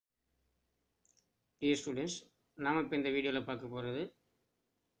Dear students, நாம் இப்போ இந்த வீடியோவில் பார்க்க போகிறது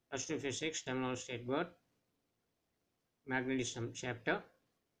Astrophysics Terminal State Board Magetism chapter.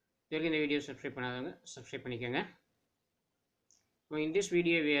 இதுவரைக்கும் இந்த வீடியோ சப்ஸ்கிரைப் பண்ணாதவங்க சப்ஸ்கிரைப் பண்ணிக்கோங்க. So in this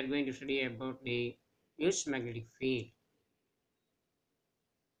video we are going to study about the Earth's magnetic field,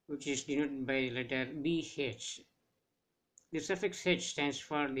 which is denoted by the letter BH. The suffix H stands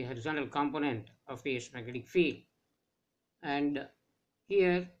for the horizontal component of the Earth's magnetic field, and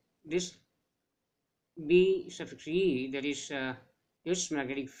here this B suffix E, that is Earth's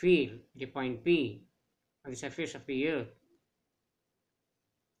magnetic field at a point P on the surface of the Earth,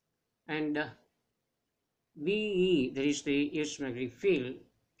 and BE, that is the Earth's magnetic field,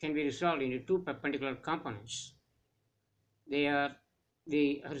 can be resolved into two perpendicular components. They are the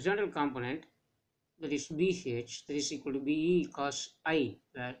horizontal component, that is BH, that is equal to BE cos I,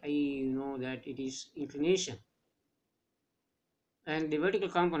 where I, you know that it is inclination, and the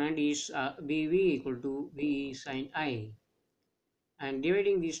vertical component is BV equal to BE sin I, and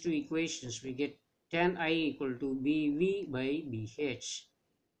dividing these two equations we get tan I equal to BV by BH.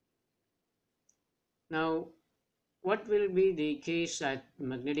 Now what will be the case at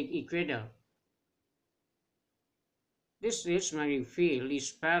magnetic equator? This Earth's magnetic field is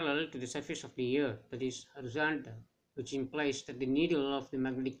parallel to the surface of the Earth, that is horizontal, which implies that the needle of the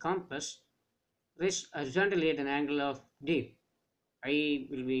magnetic compass rests horizontally at an angle of dip. I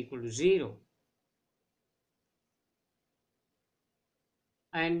will be equal to 0,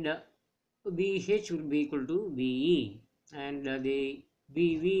 and BH will be equal to BE, and the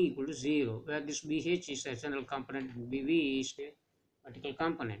BV equal to 0, where this BH is the horizontal component and BV is the vertical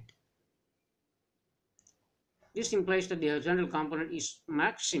component. This implies that the horizontal component is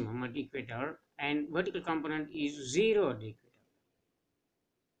maximum at the equator and vertical component is 0 at the equator.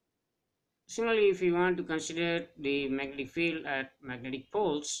 Similarly, if we want to consider the magnetic field at magnetic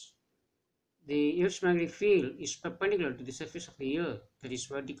poles, the Earth's magnetic field is perpendicular to the surface of the Earth, that is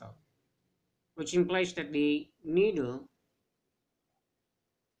vertical, which implies that the needle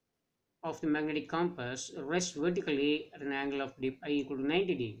of the magnetic compass rests vertically at an angle of dip I equal to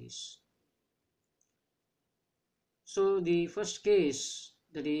 90 degrees. So the first case,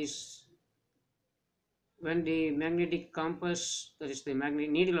 that is when the magnetic compass, that is the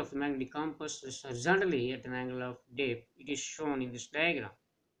magnetic needle of the magnetic compass, is horizontally at an angle of dip, it is shown in this diagram.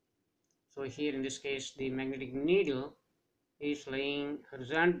 So here in this case the magnetic needle is lying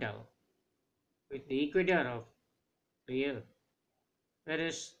horizontal with the equator of the Earth,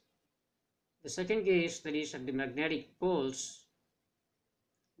 whereas the second case, that is at the magnetic poles,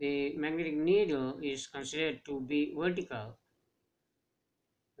 the magnetic needle is considered to be vertical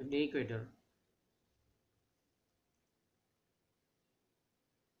with the equator.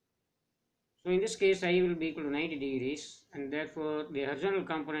 So in this case I will be equal to 90 degrees, and therefore the horizontal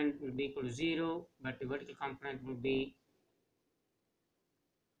component will be equal to 0, but the vertical component will be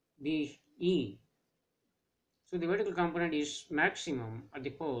BE. So the vertical component is maximum at the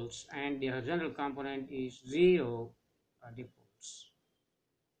poles and the horizontal component is 0 at the poles.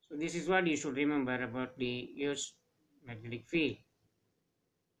 So this is what you should remember about the Earth's magnetic field.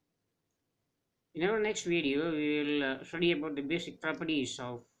 In our next video we will study about the basic properties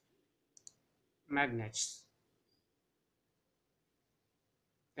of magnets.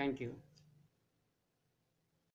 Thank you.